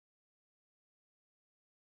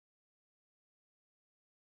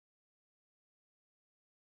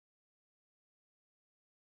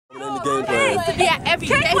in the game plan. To be at every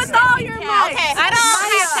Kick with all your might. Okay, I don't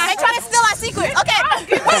have time. They're trying to steal our secret. Okay.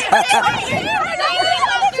 1,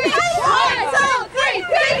 2,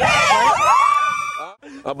 3.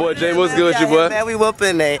 My boy James, what's good with you, boy? Man, we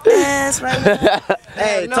whooping they ass right now.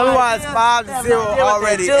 Hey, tell me why it's 5-0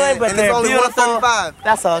 already, and it's only 135.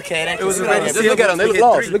 That's okay. It was already. Just look at them. They was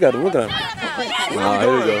lost. Look at them. Look at them. Ah,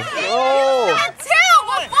 here we go. Oh.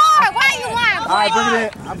 Why are you lying? All right, bring it in.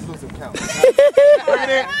 I'm supposed to count. Bring it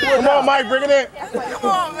in. Come on, Mike, bring it in. Come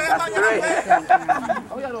on, man.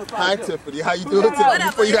 Hi, Tiffany. How you doing today?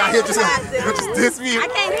 Before you got here, just diss me. I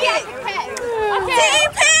can't get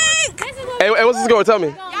Team Pink! Hey, what's this score? Tell me.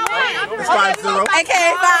 It's 5-0.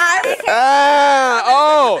 AKA 5. Ah,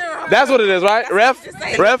 oh, that's what it is, right? Ref?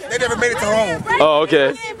 Ref? They never made it to home. Oh,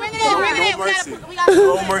 okay. Bring it in. No mercy.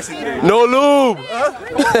 No mercy. No lube.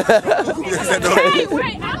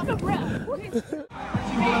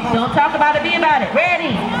 Don't talk about it, be about it.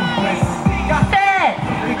 Ready? Set.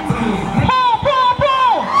 Boom, boom,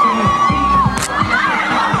 boom.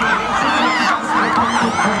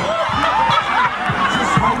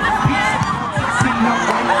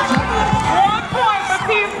 1 point for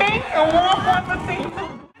Team Pink and 1 point for Team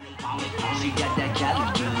Blue. She got that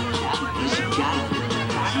caliber, and she got it.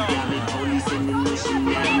 She got me police in the mission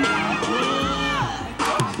now.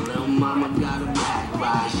 Little mama got a black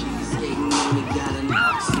ride. She skating on the got an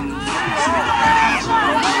Upsilon.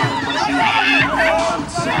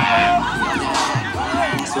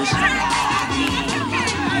 So she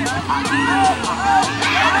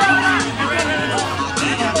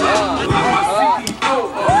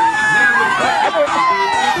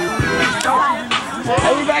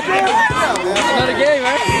Are we back in? Another game,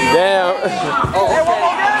 right? Damn. Oh, okay.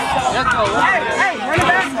 Let's go. Hey, run it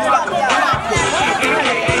back.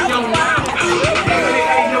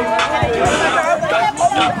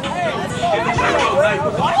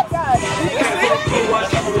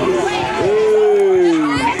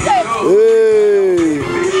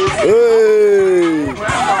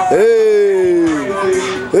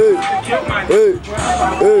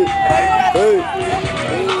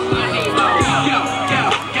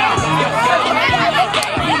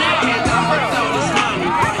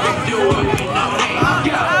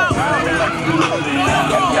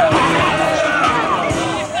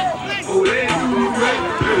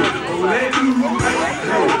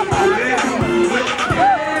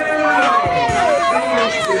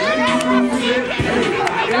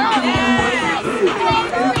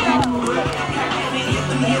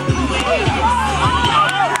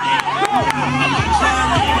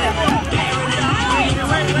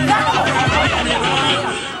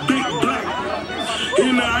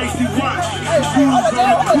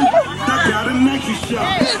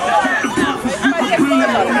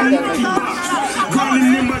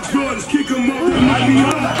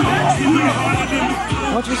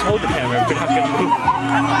 Why don't you just hold the camera if you're not gonna move?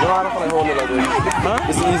 No, I don't want to hold it like this. Huh?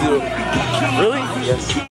 It's easier. Really?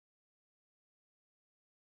 Yes.